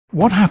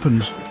What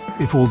happens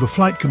if all the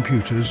flight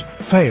computers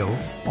fail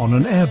on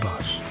an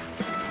Airbus?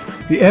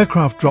 The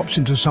aircraft drops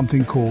into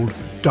something called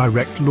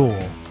direct law,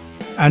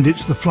 and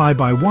it's the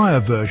fly-by-wire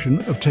version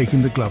of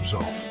taking the gloves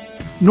off.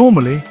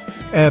 Normally,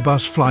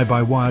 Airbus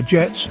fly-by-wire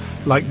jets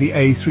like the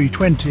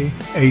A320,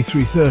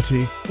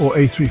 A330 or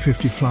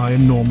A350 fly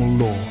in normal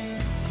law.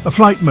 A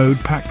flight mode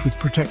packed with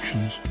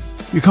protections.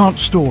 You can't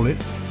stall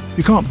it,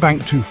 you can't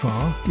bank too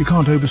far, you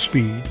can't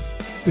overspeed.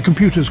 The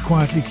computers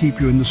quietly keep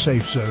you in the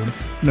safe zone,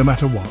 no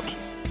matter what.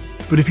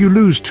 But if you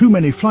lose too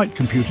many flight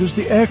computers,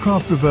 the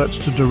aircraft reverts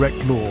to direct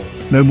law.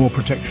 No more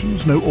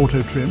protections, no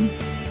auto trim.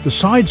 The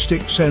side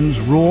stick sends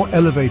raw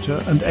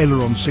elevator and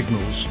aileron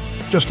signals,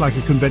 just like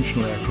a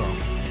conventional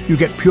aircraft. You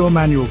get pure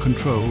manual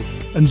control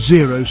and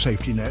zero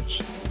safety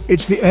nets.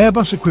 It's the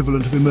Airbus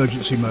equivalent of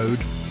emergency mode.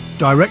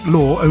 Direct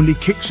law only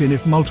kicks in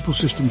if multiple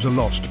systems are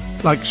lost,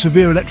 like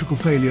severe electrical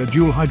failure,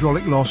 dual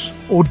hydraulic loss,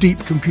 or deep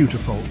computer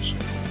faults.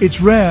 It's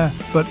rare,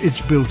 but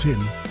it's built in,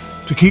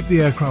 to keep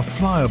the aircraft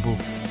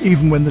flyable,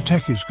 even when the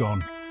tech is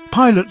gone.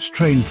 Pilots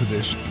train for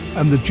this,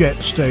 and the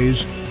jet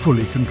stays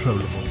fully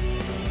controllable.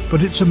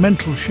 But it's a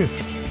mental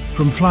shift,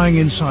 from flying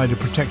inside a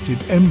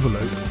protected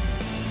envelope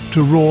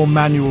to raw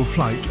manual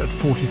flight at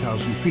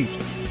 40,000 feet.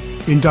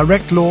 In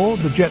direct law,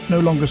 the jet no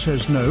longer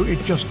says no, it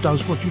just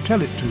does what you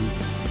tell it to,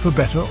 for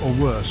better or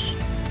worse.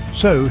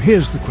 So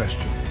here's the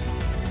question.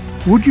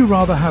 Would you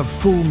rather have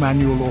full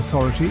manual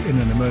authority in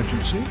an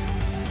emergency?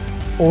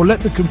 Or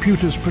let the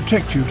computers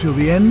protect you till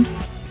the end?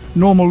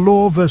 Normal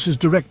law versus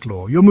direct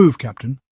law. Your move, Captain.